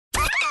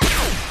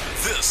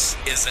This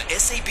is the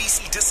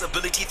SABC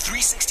Disability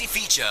 360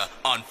 feature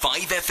on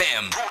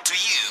 5FM. Brought to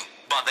you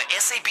by the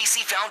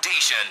SABC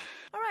Foundation.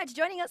 All right,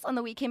 joining us on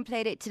the Weekend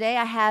Playdate today,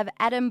 I have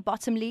Adam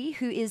Bottomley,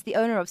 who is the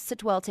owner of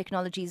Sitwell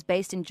Technologies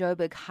based in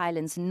Joburg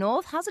Highlands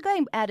North. How's it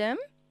going, Adam?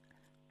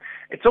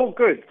 It's all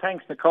good.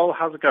 Thanks, Nicole.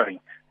 How's it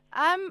going?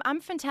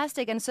 I'm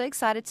fantastic and so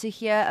excited to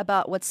hear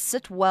about what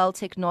Sitwell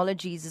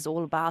Technologies is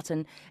all about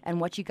and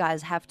what you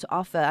guys have to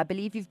offer. I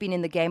believe you've been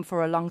in the game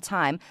for a long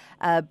time,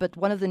 but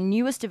one of the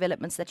newest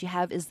developments that you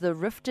have is the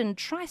Rifton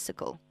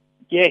Tricycle.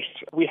 Yes,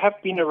 we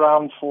have been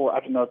around for,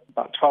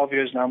 about 12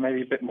 years now,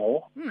 maybe a bit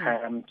more,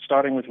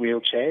 starting with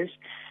wheelchairs.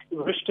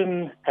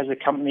 Rifton, as a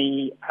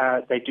company,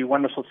 they do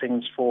wonderful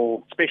things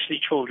for especially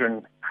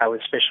children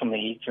with special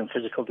needs and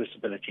physical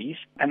disabilities.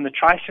 And the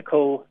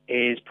tricycle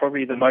is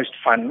probably the most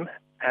fun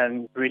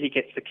and really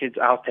gets the kids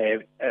out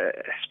there,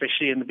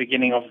 especially in the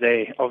beginning of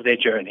their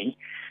journey.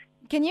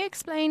 Can you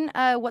explain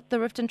what the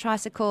Rifton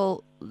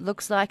Tricycle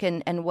looks like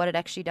and what it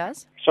actually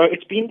does? So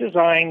it's been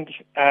designed,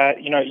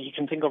 you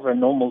can think of a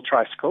normal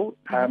tricycle,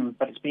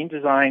 but it's been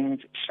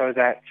designed so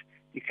that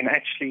you can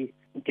actually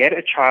get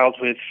a child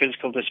with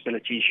physical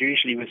disabilities,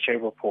 usually with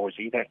cerebral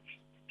palsy, that's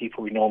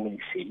people we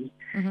normally see,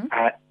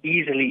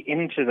 easily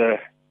into the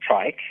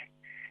trike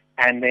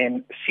and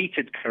then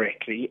seated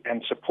correctly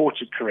and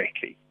supported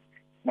correctly.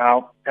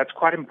 Now, that's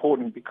quite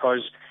important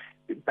because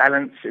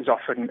balance is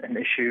often an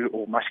issue,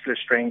 or muscular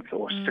strength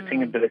or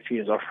sitting ability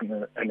is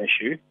often an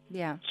issue.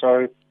 Yeah.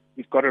 So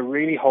you've got to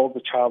really hold the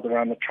child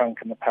around the trunk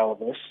and the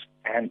pelvis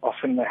and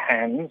often the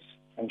hands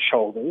and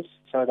shoulders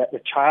so that the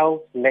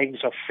child's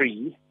legs are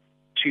free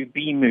to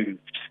be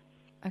moved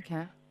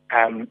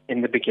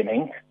in the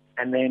beginning.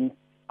 And then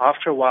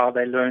after a while,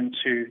 they learn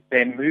to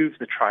then move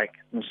the trike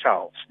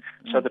themselves.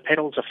 So the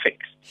pedals are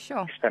fixed,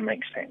 if that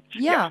makes sense.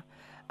 Yeah.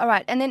 All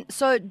right. And then,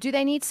 so do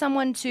they need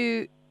someone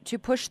to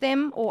push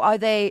them, or are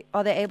they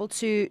able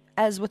to,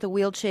 as with a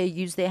wheelchair,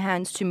 use their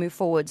hands to move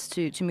forwards,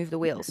 to move the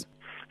wheels?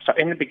 So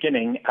in the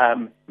beginning,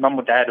 mum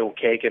or dad or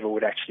caregiver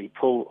would actually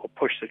pull or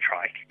push the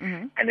trike,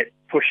 and it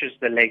pushes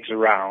the legs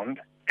around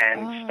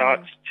and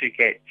starts to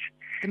get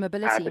the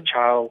mobility. The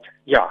child,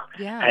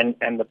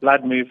 and the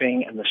blood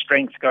moving and the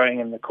strength going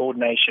and the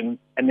coordination,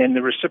 and then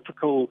the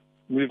reciprocal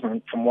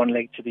movement from one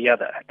leg to the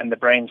other, and the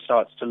brain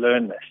starts to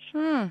learn this. That's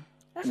and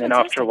then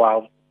fantastic. After a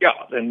while,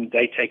 then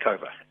they take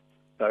over.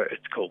 So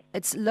it's cool.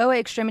 It's lower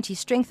extremity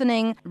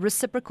strengthening,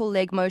 reciprocal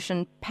leg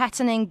motion,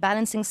 patterning,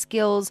 balancing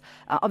skills,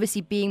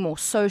 obviously being more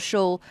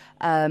social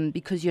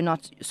because you're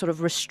not sort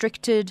of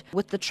restricted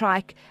with the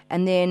trike.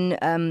 And then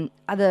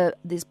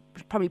there's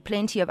probably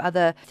plenty of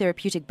other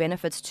therapeutic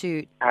benefits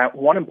too.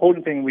 One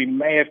important thing we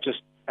may have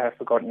just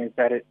forgotten is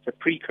that it's a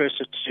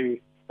precursor to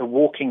the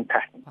walking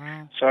pattern.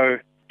 Wow. So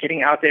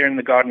getting out there in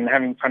the garden and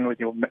having fun with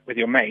your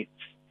mates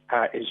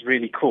is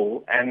really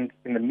cool. And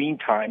in the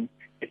meantime,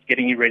 it's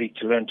getting you ready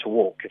to learn to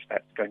walk if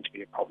that's going to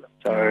be a problem.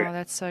 So,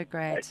 that's so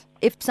great.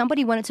 If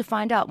somebody wanted to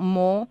find out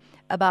more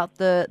about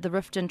the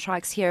Rifton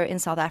trikes here in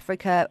South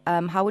Africa,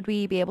 how would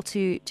we be able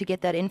to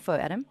get that info,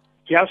 Adam?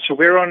 Yeah, so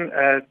we're on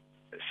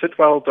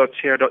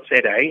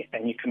sitwell.co.za,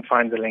 and you can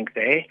find the link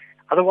there.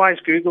 Otherwise,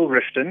 Google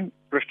Rifton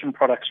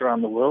products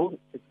around the world.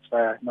 It's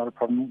not a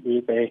problem. We're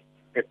their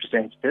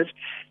representatives.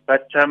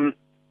 But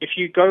if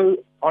you go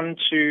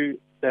onto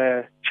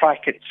the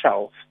trike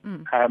itself,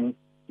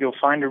 you'll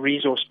find a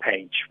resource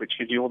page which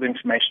gives you all the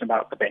information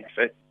about the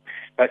benefit.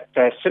 But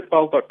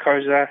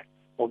sitwell.co.za,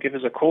 or give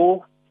us a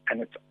call,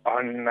 and it's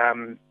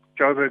on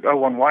Joburg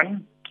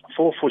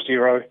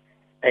 011-440-8226.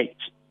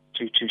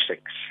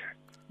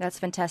 That's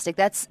fantastic.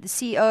 That's the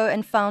CEO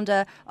and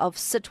founder of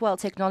Sitwell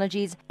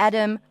Technologies,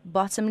 Adam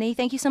Bottomley.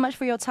 Thank you so much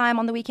for your time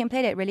on the Weekend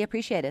Playdate. Really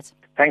appreciate it.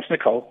 Thanks,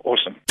 Nicole.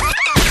 Awesome.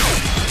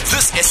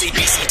 This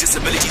SABC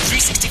Disability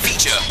 360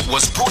 feature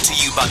was brought to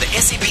you by the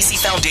SABC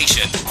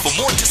Foundation. For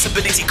more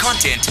disability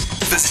content,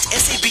 visit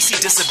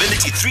SABC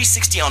Disability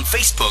 360 on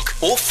Facebook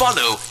or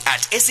follow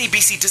at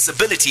SABC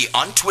Disability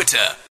on Twitter.